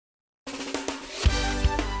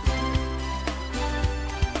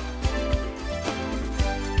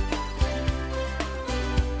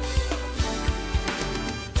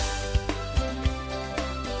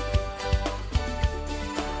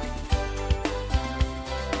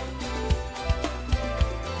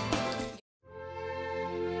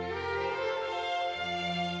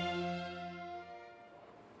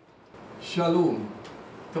Shalom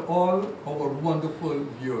to all our wonderful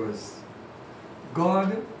viewers.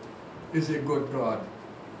 God is a good God.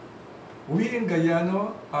 We in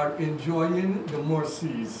Guyana are enjoying the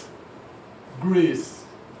mercies, grace,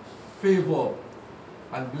 favor,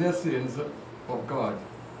 and blessings of God.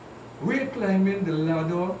 We're climbing the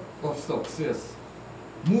ladder of success,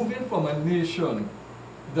 moving from a nation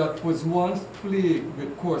that was once plagued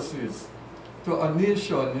with curses to a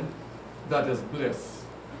nation that is blessed.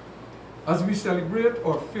 As we celebrate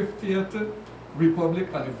our 50th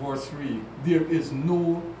Republic anniversary, there is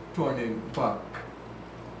no turning back.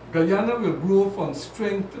 Guyana will grow from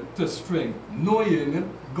strength to strength, knowing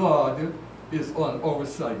God is on our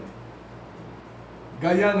side.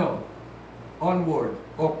 Guyana, onward,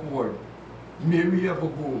 upward, may we ever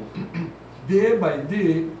go. Day by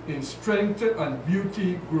day, in strength and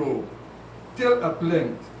beauty grow, till at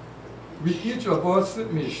length, we each of us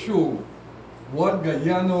may show what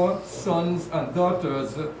Guyana sons and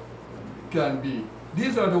daughters can be.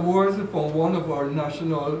 These are the words from one of our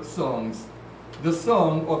national songs, the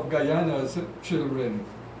song of Guyana's children.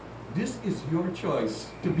 This is your choice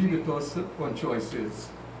to be with us on Choices.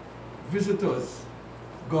 Visit us.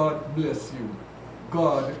 God bless you.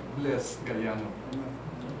 God bless Guyana.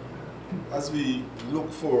 As we look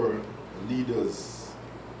for leaders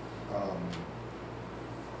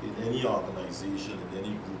in any organization, in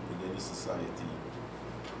any group, in any society,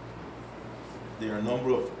 there are a number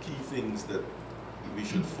of key things that we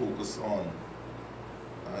should focus on.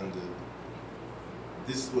 And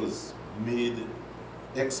this was made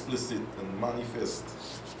explicit and manifest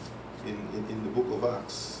in the book of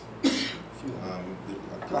Acts.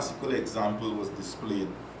 A classical example was displayed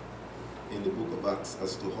in the book of Acts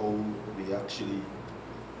as to how we actually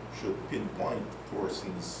should pinpoint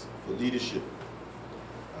persons for leadership.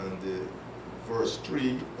 And verse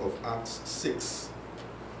 3 of Acts 6,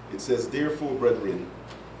 it says, "Therefore, brethren,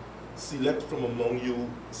 select from among you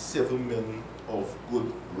 7 men of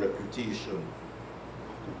good reputation,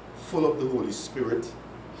 full of the Holy Spirit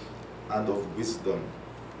and of wisdom.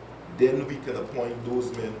 Then we can appoint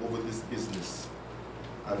those men over this business,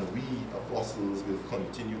 and we, apostles, will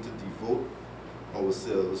continue to devote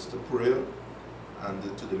ourselves to prayer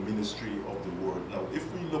and to the ministry of the word." Now,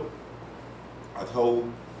 if we look at how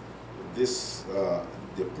this,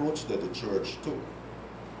 the approach that the church took,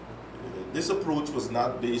 this approach was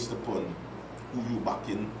not based upon who you back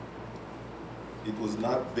in. It was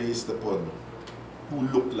not based upon who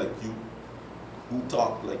looked like you, who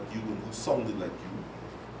talked like you, and who sounded like you.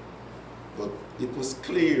 But it was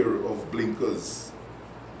clear of blinkers.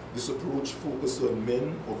 This approach focused on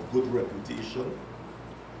men of good reputation,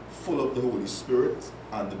 full of the Holy Spirit,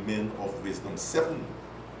 and the men of wisdom. 7.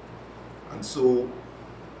 And so,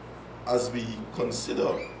 as we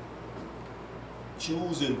consider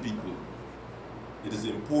choosing people, it is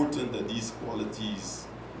important that these qualities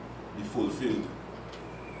be fulfilled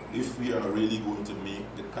if we are really going to make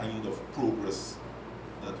the kind of progress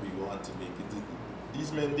that we want to make.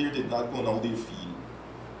 These men there did not go on how they feel.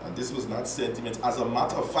 And this was not sentiment. As a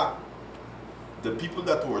matter of fact, the people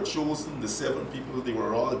that were chosen, the 7 people, they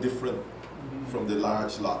were all different from the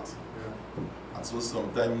large lot. Yeah. And so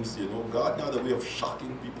sometimes, you know, God had a way of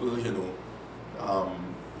shocking people, you know.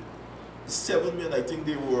 7 men, I think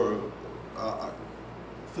they were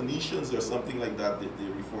Phoenicians or something like that, they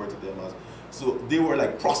refer to them as. So they were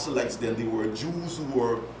like proselytes then. They were Jews who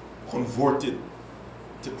were converted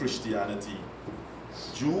to Christianity.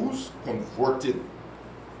 Jews converted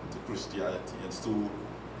to Christianity. And so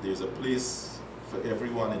there's a place for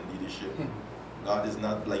everyone in leadership. God is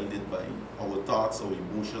not blinded by our thoughts, our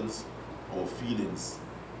emotions, our feelings.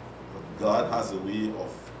 But God has a way of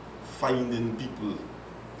finding people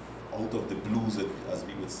out of the blues, as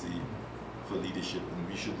we would say, for leadership. And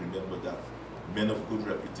we should remember that. Men of good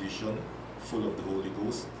reputation, full of the Holy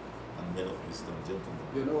Ghost, and men of wisdom. Gentlemen.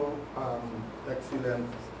 You know, excellent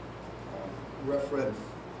reference.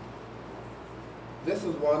 This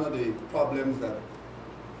is one of the problems that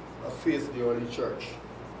faced the early church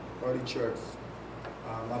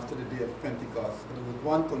after the day of Pentecost. There was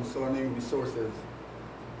one concerning resources,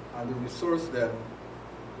 and the resource then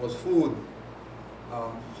was food.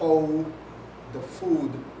 How the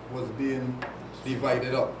food was being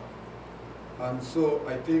divided up. And so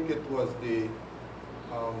I think it was the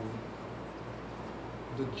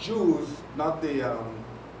Jews, not the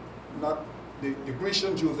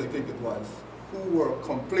Grecian Jews, I think it was, who were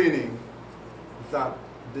complaining that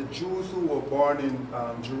the Jews who were born in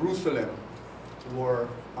Jerusalem were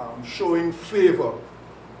showing favor.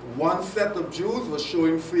 One set of Jews was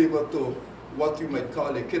showing favor to what you might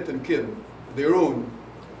call a kith and kin, their own,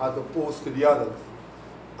 as opposed to the others.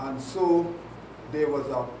 And so there was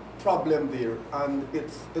a problem there, and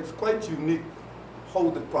it's quite unique how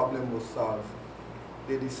the problem was solved.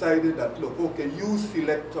 They decided that, look, okay, you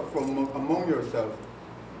select from among yourself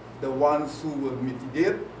the ones who will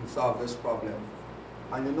mitigate and solve this problem.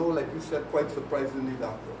 And you know, like you said, quite surprisingly,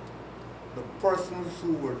 Doctor, the persons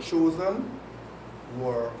who were chosen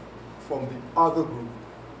were from the other group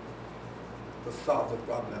to solve the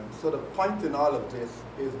problem. So the point in all of this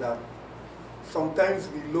is that sometimes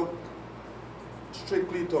we look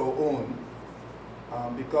strictly to our own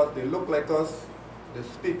because they look like us, they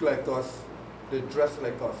speak like us, they dress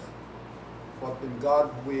like us. But in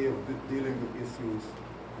God's way of dealing with issues,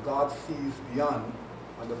 God sees beyond,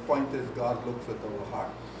 and the point is God looks at our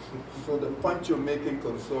heart. So the point you're making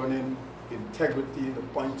concerning integrity, the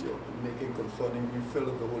point you're making concerning being filled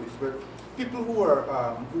with the Holy Spirit, people who are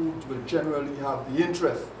who will generally have the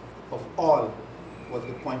interest of all was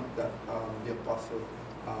the point that the apostle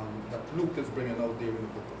that Luke is bringing out there in the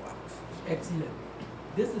book of Acts. Excellent.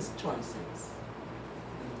 This is choices.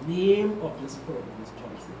 The name of this program is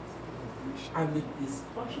choices. And the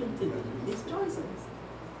discussion today is choices.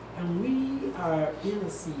 And we are in a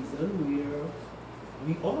season where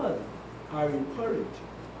we all are encouraged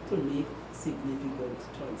to make significant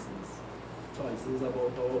choices. Choices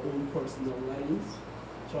about our own personal lives,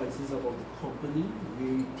 choices about the company,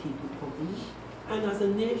 where we take the company, and as a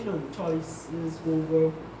nation, choices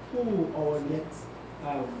over who our next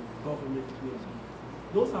government will be.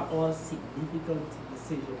 Those are all significant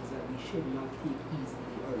decisions that we should not take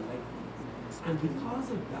easily or lightly. And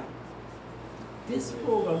because of that, this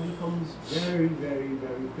program becomes very, very,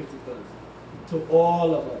 very critical to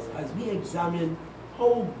all of us as we examine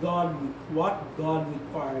how what God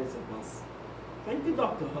requires of us. Thank you,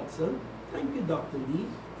 Dr. Hudson. Thank you, Dr. Lee,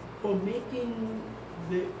 for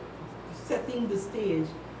setting the stage.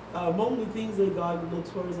 Among the things that God looks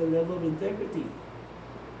for is a level of integrity.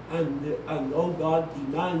 And how God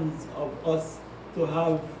demands of us to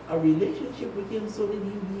have a relationship with Him so that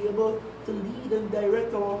He'll be able to lead and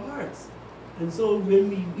direct our hearts. And so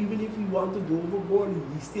even if we want to go overboard,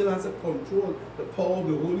 He still has a control, the power of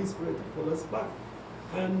the Holy Spirit to pull us back.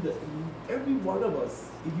 And every one of us,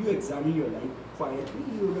 if you examine your life quietly,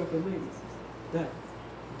 you will recognize that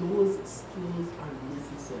those skills are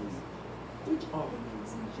necessary. Which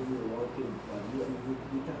organization you work in,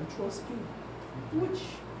 we can trust you? Which,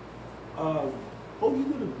 how are you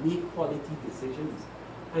going to make quality decisions?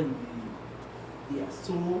 And they are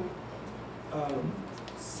so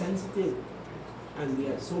sensitive and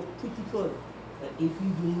they are so critical that if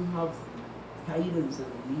you don't have guidance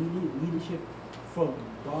and leadership from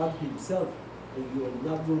God Himself, then you are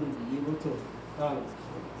not going to be able to,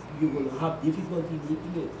 you will have difficulty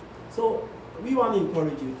making it. So we want to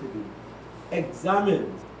encourage you today.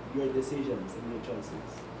 Examine your decisions and your choices.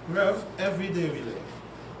 Rev, every day we live,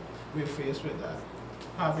 we're faced with that,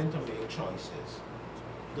 having to make choices.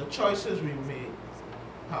 The choices we make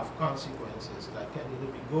have consequences that can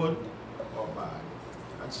either be good or bad,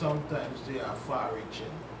 and sometimes they are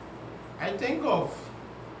far-reaching. I think of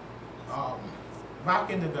back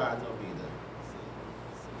in the Garden of Eden,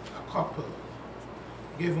 a couple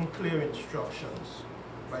given clear instructions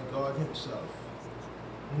by God Himself,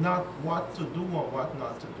 not what to do or what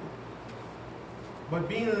not to do, but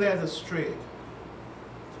being led astray,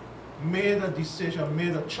 made a decision,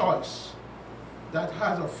 made a choice that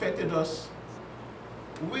has affected us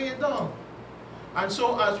way down. And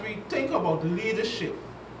so as we think about leadership,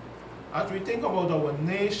 as we think about our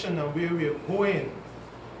nation and where we're going,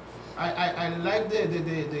 I like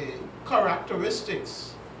the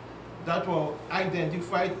characteristics that were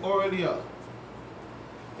identified earlier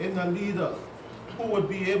in a leader who would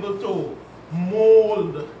be able to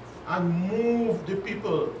mold and move the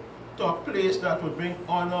people to a place that would bring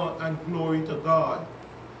honor and glory to God.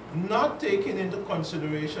 Not taking into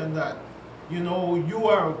consideration that, you know, you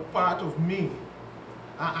are a part of me.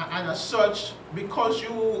 And as such, because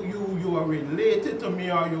you are related to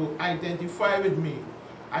me or you identify with me,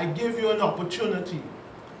 I give you an opportunity.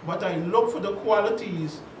 But I look for the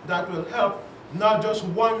qualities that will help not just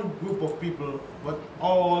one group of people, but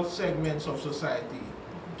all segments of society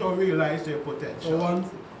to realize their potential.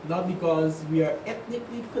 Not because we are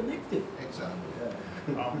ethnically connected.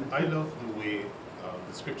 Exactly. I love the way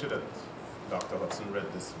the scripture that Dr. Hudson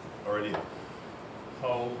read this earlier,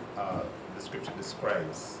 how the scripture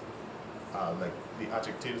describes like the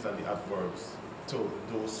adjectives and the adverbs to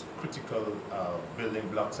those critical building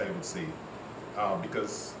blocks, I would say,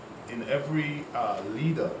 because in every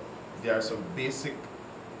leader there are some basic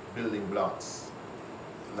building blocks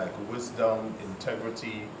like wisdom,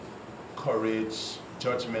 integrity, courage,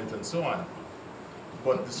 judgment, and so on.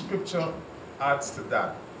 But the scripture adds to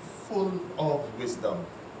that, full of wisdom,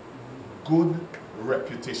 good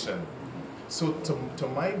reputation. So to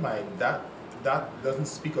my mind, that doesn't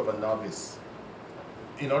speak of a novice.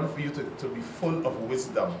 In order for you to be full of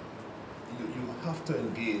wisdom, you have to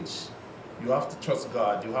engage. You have to trust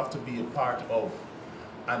God. You have to be a part of.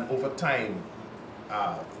 And over time,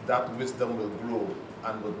 that wisdom will grow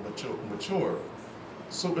and will mature.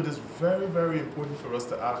 So it is very, very important for us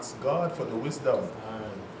to ask God for the wisdom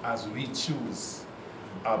as we choose.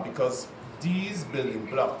 Because these building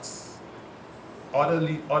blocks,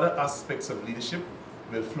 other aspects of leadership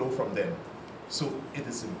will flow from them. So it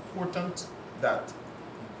is important that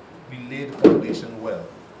we lay the foundation well.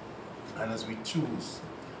 And as we choose,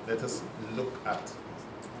 let us look at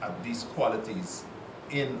these qualities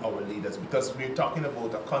in our leaders, because we're talking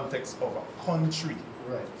about a context of a country.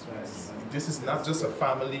 Right. This is not just a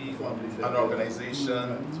family, an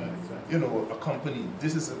organization, you know, a company.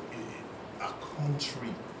 This is a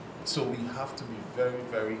country. So we have to be very,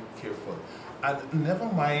 very careful. And never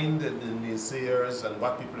mind the naysayers and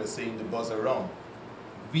what people are saying, the buzz around.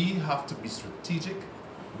 We have to be strategic.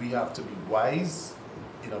 We have to be wise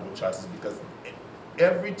in our choices, because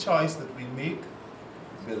every choice that we make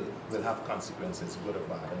will have consequences, good or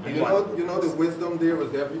bad. And you know, the wisdom there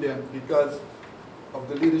was evident because of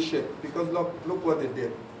the leadership. Because look what they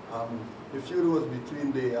did. The feud was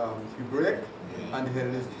between the Hebraic and the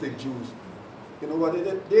Hellenistic Jews. You know what they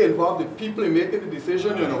did? They involved the people in making the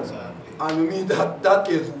decision, you know. And I mean, that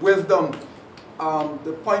is wisdom.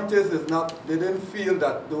 The point is not, they didn't feel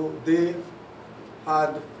that though they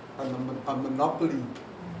had a monopoly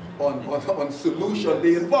on solution.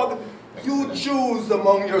 They involved, you choose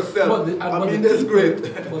among yourself. I mean, that's great.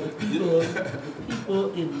 But the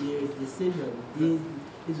people in their decision,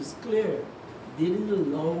 it was clear, they didn't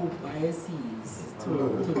allow biases to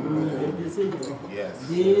rule their decision. Yes.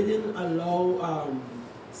 They didn't allow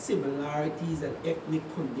similarities and ethnic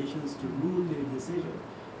conditions to rule their decision.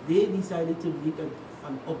 They decided to make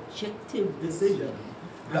an objective decision.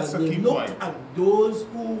 That's and a they key looked point. at those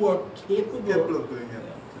who were capable of doing it.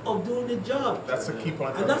 of doing the job. That's a key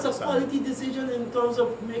point. And that's a 100%. quality decision in terms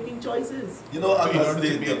of making choices. You know, So in as order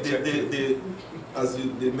to be objective.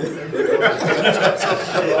 they made,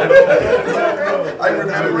 I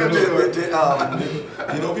remember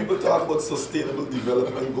you know, people talk about sustainable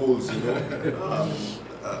development goals, you know.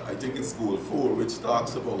 I think it's goal 4, which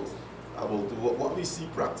talks about what we see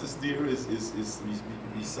practiced there is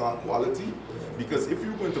we saw quality, because if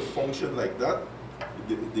you're going to function like that,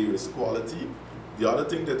 there is quality. The other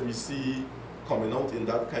thing that we see coming out in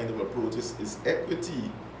that kind of approach is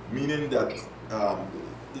equity, meaning that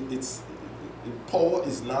power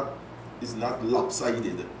is not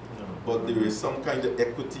lopsided, but there is some kind of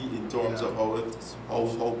equity in terms of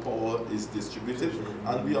how power is distributed.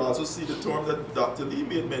 And we also see the term that Dr. Lee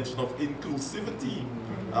made mention of, inclusivity.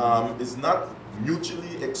 It's not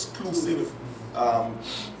mutually exclusive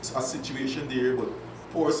a situation there, but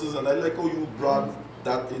forces, and I like how you brought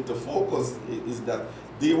that into focus, is that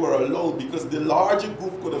they were allowed, because the larger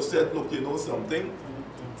group could have said, look, you know something,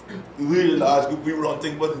 really large group, we run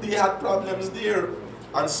things, but they had problems there.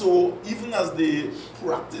 And so even as they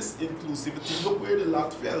practice inclusivity, look where the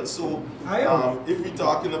lot fell. So if we're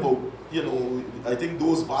talking about, you know, I think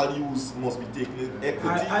those values must be taken in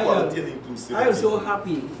equity, quality, and inclusivity. I am so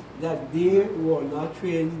happy that they were not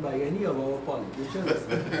trained by any of our politicians.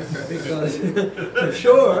 Because for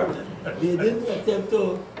sure, they didn't attempt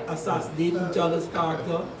to assassinate each other's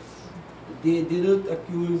character. They didn't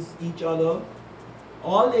accuse each other.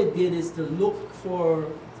 All they did is to look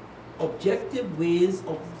for objective ways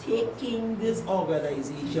of taking this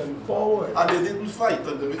organization forward. And they didn't fight.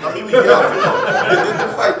 I mean, we have they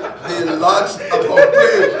didn't fight. They lodged a complaint.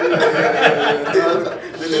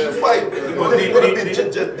 They didn't fight. You know,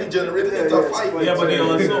 they generated into a fight. Yeah, but they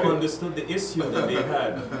also understood the issue that they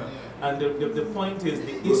had. And the point is,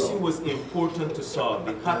 the issue was important to solve.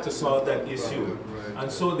 They had to solve that issue. And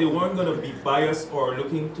so they weren't going to be biased or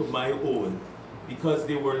looking to my own, because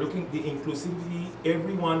they were looking, the inclusivity,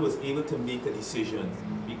 everyone was able to make a decision,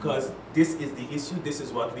 because this is the issue, this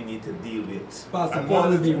is what we need to deal with. Pastor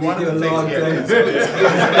Paul has been one waiting a long time.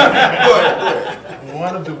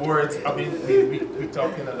 One of the words, I mean, we're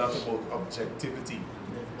talking a lot about objectivity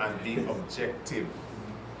and being objective.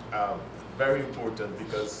 Very important,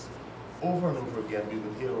 because over and over again we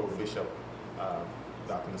will hear our Bishop,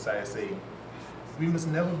 Dr. Messiah, saying, we must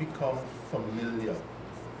never become familiar,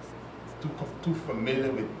 too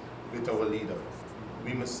familiar with our leader.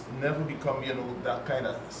 We must never become, you know, that kind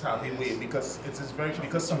of savvy way, because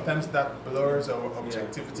because sometimes that blurs our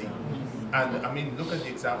objectivity. And I mean, look at the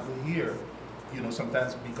example here. you know,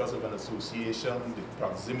 sometimes because of an association, the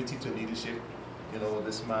proximity to leadership, you know,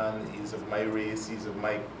 this man is of my race, he's of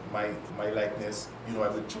my likeness, you know, I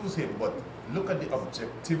would choose him. But look at the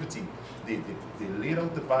objectivity. They laid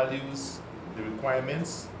out the values, the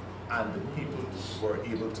requirements, and the people were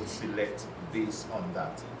able to select based on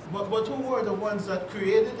that. But who were the ones that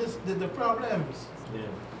created the problems? Yeah.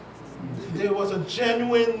 There was a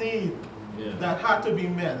genuine need that had to be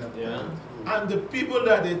met. Yeah. And the people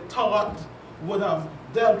that they thought would have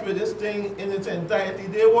dealt with this thing in its entirety,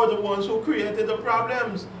 they were the ones who created the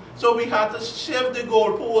problems. So we had to shift the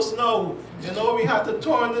goalpost now. You know, we had to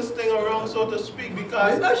turn this thing around, so to speak,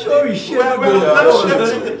 because... I'm not sure we shift the we're not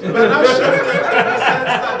goalpost. shifting, we're not shifting in the sense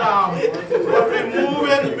that but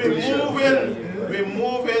we're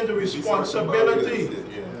moving the responsibility,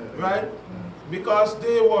 right? Because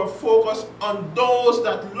they were focused on those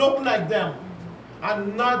that look like them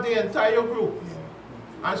and not the entire group.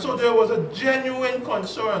 And so there was a genuine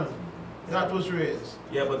concern that was raised.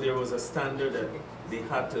 Yeah, but there was a standard that they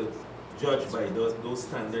had to judge by those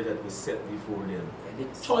standards that was set before them. The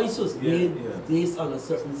choice was made based on a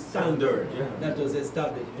certain standard that was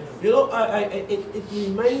established. Yeah. You know, it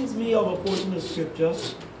reminds me of a portion of scripture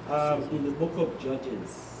in the book of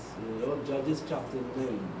Judges. You know, Judges chapter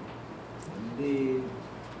 9. The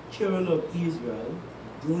children of Israel,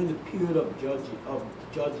 during the period of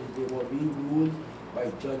judges, they were being ruled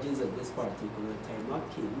by judges at this particular time,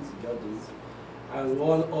 not kings, judges. And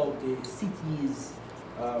one of the cities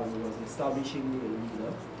was establishing a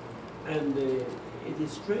leader. And it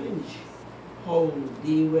is strange how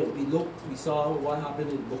they went. We saw what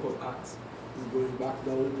happened in the book of Acts. We're going back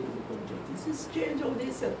down into the book of Judges. It's strange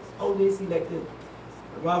how they selected.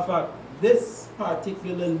 As a matter of fact, this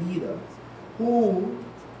particular leader, who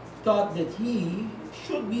thought that he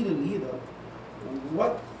should be the leader,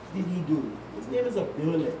 what did he do? His name is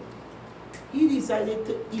Abimelech. He decided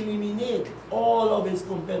to eliminate all of his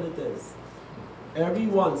competitors.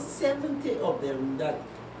 Everyone, 70 of them that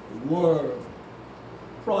were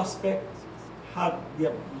prospects, had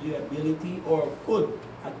the ability or could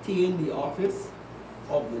attain the office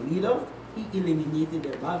of the leader, he eliminated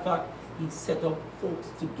them. Matter of fact, he set up folks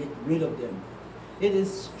to get rid of them. It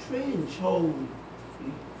is strange how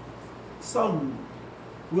some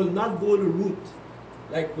will not go the route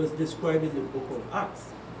like was described in the book of Acts,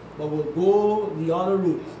 but will go the other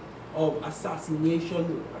route of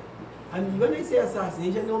assassination. And when I say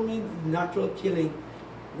assassination, I don't mean natural killing.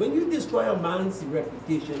 When you destroy a man's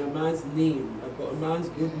reputation, a man's name, a man's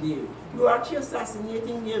good name, you're actually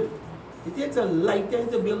assassinating him. It takes a lifetime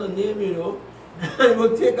to build a name, you know, and it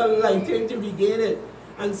will take a lifetime to regain it.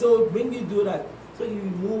 And so when you do that, so you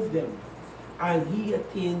remove them, and he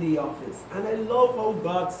attained the office. And I love how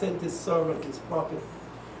God sent his servant, his prophet,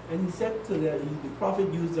 and he said to them, the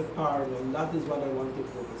prophet used a parable, and that is what I want to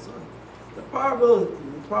focus on. The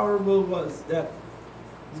parable was that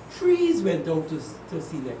the trees went out to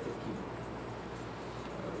select a king.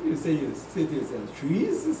 You say to yourself,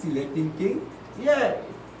 trees selecting king? Yeah,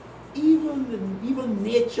 even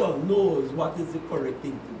nature knows what is the correct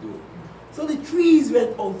thing to do. So the trees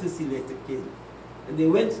went out to select a king. And they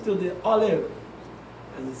went to the olive.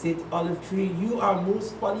 And they said, olive tree, you are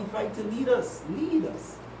most qualified to lead us. Lead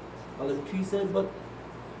us. Olive tree said, but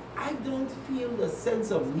I don't feel the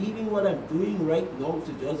sense of leaving what I'm doing right now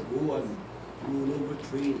to just go and rule over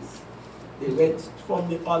trees. They went from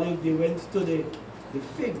the olive, they went to the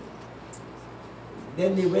fig.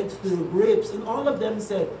 Then they went to the grapes, and all of them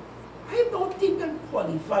said, I don't think I'm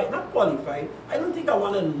qualified. Not qualified. I don't think I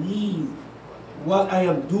want to leave what I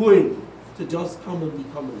am doing to just come and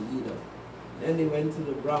become a leader. Then they went to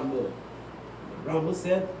the bramble. The bramble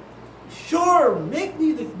said, sure, make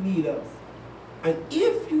me the leader. And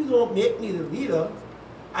if you don't make me the leader,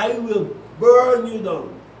 I will burn you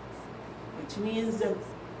down. Which means that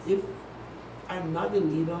if I'm not a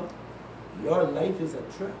leader, your life is a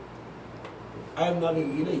trap. If I'm not a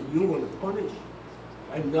leader, you will punish.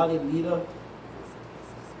 I'm not a leader.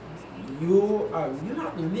 You're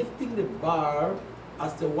not lifting the bar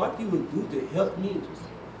as to what you will do to help me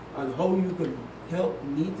and how you can help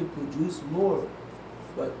me to produce more.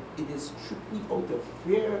 But it is strictly out of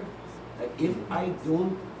fear that if I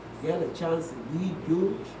don't get a chance to lead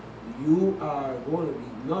you, you are going to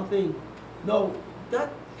be nothing. Now,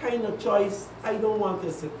 that kind of choice, I don't want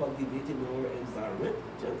us to cultivate in our environment,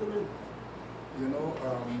 gentlemen. You know,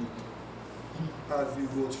 as you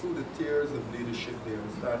go through the tiers of leadership there,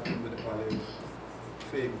 starting with olive,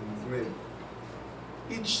 fig, and grape,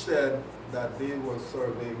 each said that they were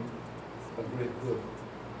serving a great good.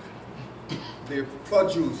 Their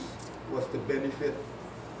produce was to benefit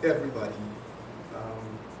everybody.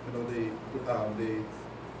 you know,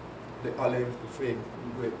 the olive, the fig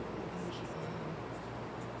grape.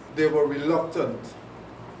 They were reluctant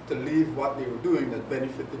to leave what they were doing that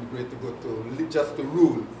benefited the greater good just to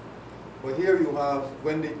rule. But here you have,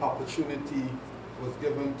 when the opportunity was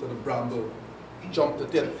given to the bramble, jumped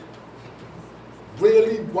at it,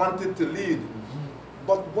 really wanted to lead.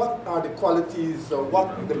 But what are the qualities,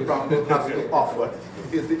 what the bramble has to offer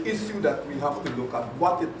is the issue that we have to look at.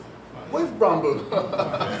 What is bramble?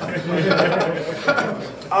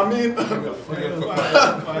 I mean,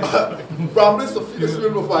 bramble is a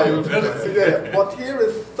film of fire. Yeah. But here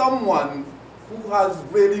is someone who has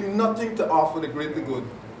really nothing to offer the greater good,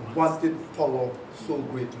 wanted power so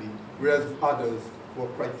greatly, whereas others were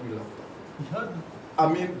quite reluctant. I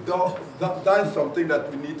mean, that is something that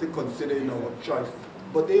we need to consider in our choice.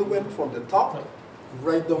 But they went from the top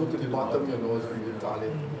right down to the bottom, you know, as we call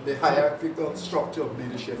it. The hierarchical structure of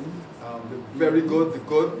leadership. The very good, the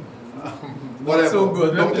good, whatever, so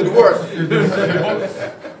good. down to the worst.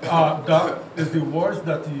 That is the words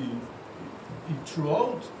that he threw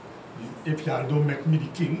out. If you don't make me the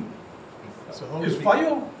king, So how it's do we,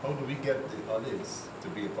 fire. how do we get the olives to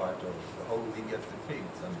be a part of, how do we get the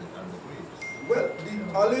figs and the grapes? Well,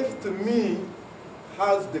 the olive to me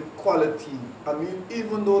has the quality. I mean,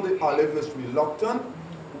 even though the olive is reluctant,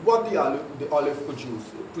 what the olive produces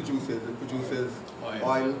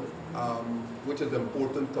oil, which is an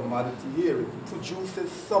important commodity here. It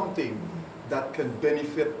produces something that can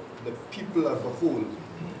benefit the people as a whole.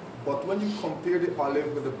 But when you compare the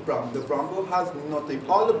olive with the bramble has nothing.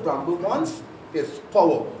 All the bramble wants is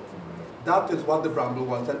power. That is what the bramble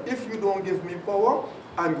wants. And if you don't give me power,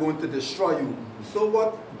 I'm going to destroy you. So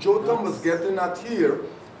what Jotham was getting at here,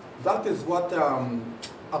 that is what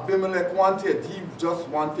Abimelech wanted. He just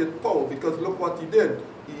wanted power, because look what he did.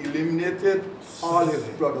 He eliminated all his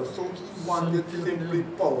brothers. So he wanted simply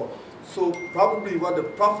power. So probably what the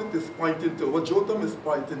prophet is pointing to, what Jotham is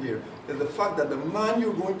pointing here, is the fact that the man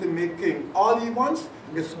you're going to make king, all he wants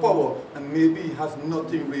is power, and maybe he has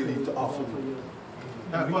nothing really to offer you.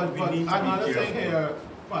 But another thing here,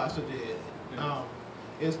 Pastor Dave,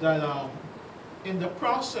 is that in the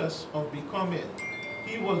process of becoming,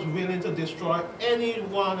 he was willing to destroy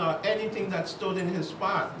anyone or anything that stood in his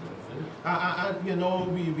path. And you know,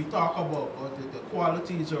 we talk about the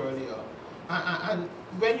qualities earlier. And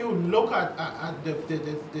when you look at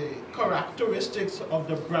the characteristics of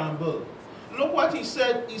the bramble, look what he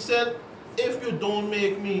said. He said, if you don't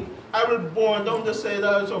make me, I will burn down the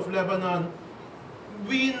cedars of Lebanon.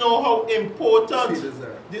 We know how important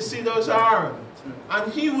the cedars are.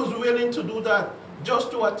 And he was willing to do that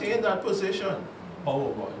just to attain that position.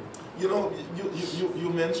 Power boy. You know, you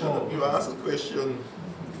mentioned, you asked a question.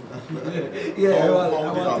 Yeah, how I the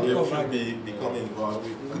want to olive go should back. become involved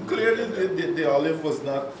with. Clearly, the olive was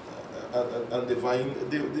not, and the vine,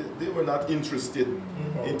 they were not interested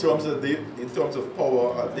in terms of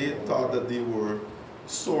power. They thought that they were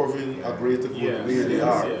serving a greater good where they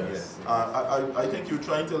are. Yes. I think you're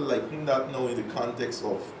trying to liken that now in the context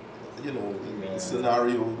of, you know, the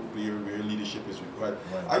scenario where leadership is required.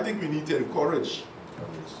 Right. I think we need to encourage.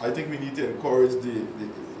 I think we need to encourage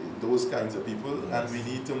those kinds of people, and we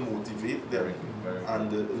need to motivate them,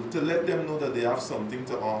 and to let them know that they have something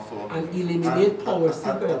to offer, And eliminate power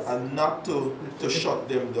seekers. and not to shut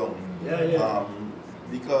them down. Yeah.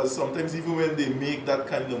 Because sometimes even when they make that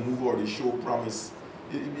kind of move or they show promise,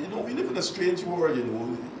 you know, we live in a strange world, you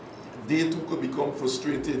know, they too could become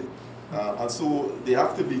frustrated, and so they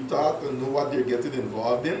have to be taught and know what they're getting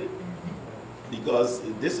involved in, because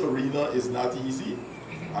this arena is not easy.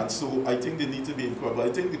 And so I think they need to be encouraged. But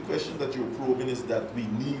I think the question that you're probing is that we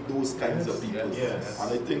need those kinds of people. Yes.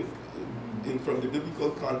 And I think from the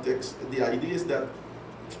biblical context, the idea is that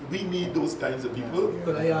we need those kinds of people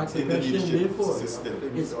But I asked the in the question leadership before.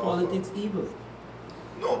 system. Is politics evil?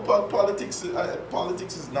 No, politics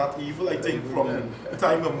is not evil. I think from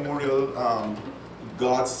time immemorial,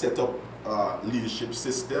 God set up leadership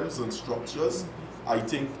systems and structures. I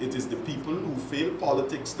think it is the people who fail.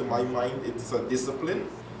 Politics, to my mind, it is a discipline,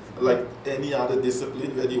 like any other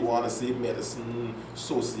discipline, whether you want to say medicine,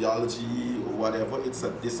 sociology, or whatever. It's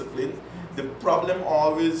a discipline. The problem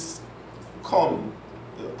always comes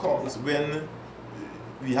when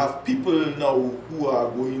we have people now who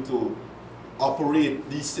are going to operate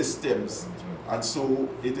these systems, and so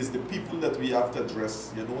it is the people that we have to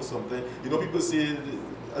address. You know, sometimes, you know, people say,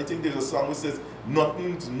 I think there's a song which says,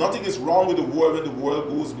 nothing is wrong with the world when the world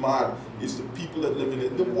goes mad. It's the people that live in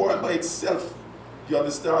it. The world by itself, you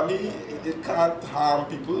understand me? It can't harm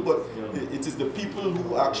people, but it is the people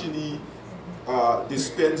who actually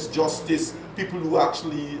dispense justice, people who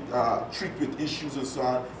actually treat with issues and so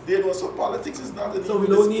on. They know, so politics is not an So we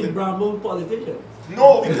don't need Brahmo politicians.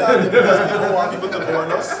 No, we can't, because we don't want people to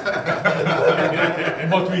burn us.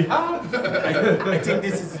 But we have. I think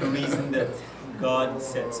this is the reason that God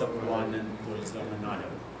sets up one and pulls down another.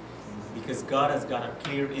 Because God has got a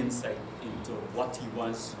clear insight into what he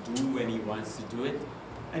wants to do when he wants to do it,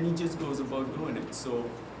 and he just goes about doing it. So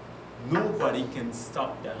nobody can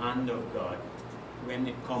stop the hand of God when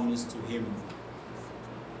it comes to him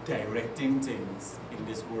directing things in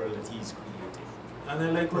this world that he's creating. And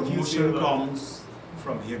I like what you say Promotion about comes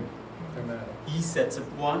from him. Amen. He sets up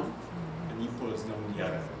one and he pulls down the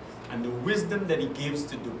other. And the wisdom that he gives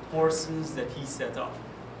to the persons that he set up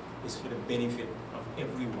is for the benefit of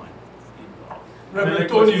everyone involved. And I Reverend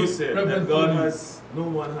like what Tony, you said, that Reverend God Tony. has, no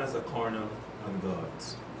one has a corner on God.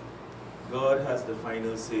 God has the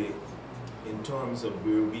final say in terms of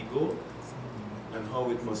where we go and how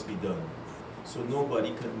it must be done. So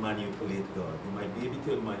nobody can manipulate God. You might be able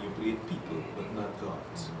to manipulate people, but not God.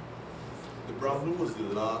 The Brahmo was the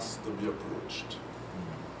last to be approached.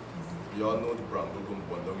 We all know the Brahmo can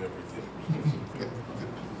burn down everything.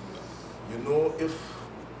 You know, if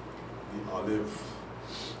the olive,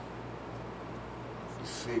 the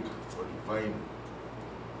fig, or the vine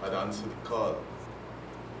had answered the call,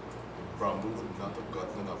 the Brahmo would not have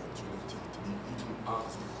gotten an opportunity to be even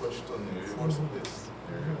asked the question in the first place.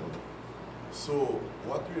 So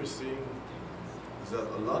what we are saying is that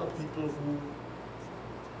a lot of people who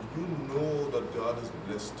you know that God has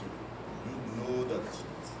blessed you, you know that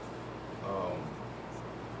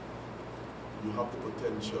you have the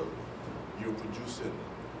potential, you're producing,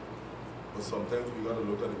 but sometimes we got to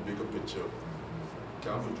look at the bigger picture. You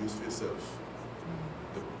can't produce for yourself.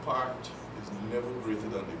 The part is never greater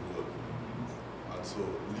than the goal. And so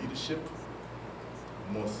leadership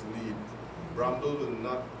must lead. Bramble will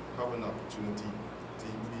not have an opportunity to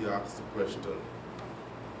even be asked the question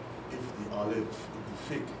if the olive, if the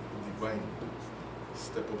fig, if the vine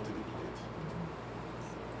step up to the plate.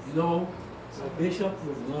 You know, the bishop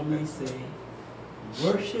would normally say,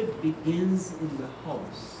 worship begins in the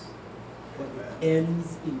house, but it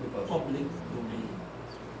ends in the public domain.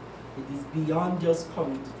 It is beyond just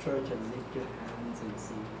coming to church and lift your hands and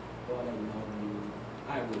say, God, I love you,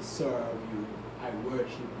 I will serve you, I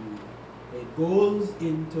worship you. It goes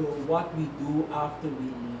into what we do after we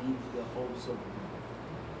leave the house of God.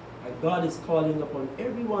 And God is calling upon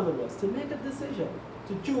every one of us to make a decision,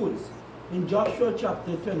 to choose. In Joshua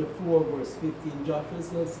chapter 24, verse 15, Joshua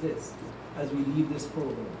says this as we leave this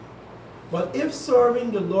program. But if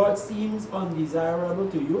serving the Lord seems undesirable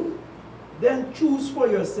to you, then choose for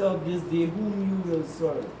yourself this day whom you will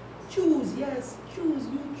serve. Choose, yes, choose,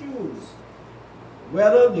 you choose.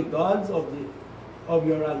 Whether the gods of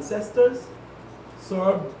your ancestors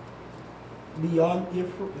served beyond the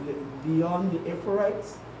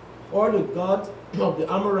Ephraimites, or the God of the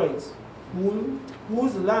Amorites,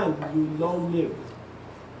 whose land you now live.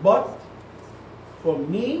 But for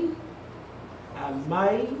me and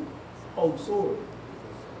my household,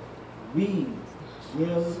 we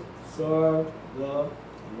will serve the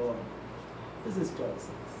Lord. This is choices.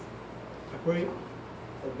 I pray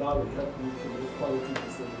that God will help me to make quality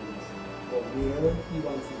decisions for where He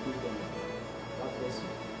wants to do them. God bless you.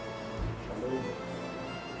 Shalom.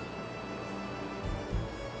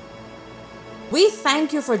 We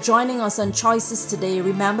thank you for joining us on Choices today.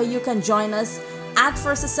 Remember, you can join us at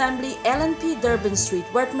First Assembly, LNP Durban Street,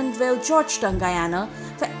 Workmanville, Georgetown, Guyana,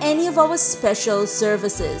 for any of our special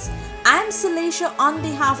services. I'm Celacia on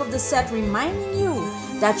behalf of the set, reminding you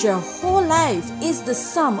that your whole life is the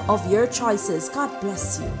sum of your choices. God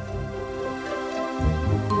bless you.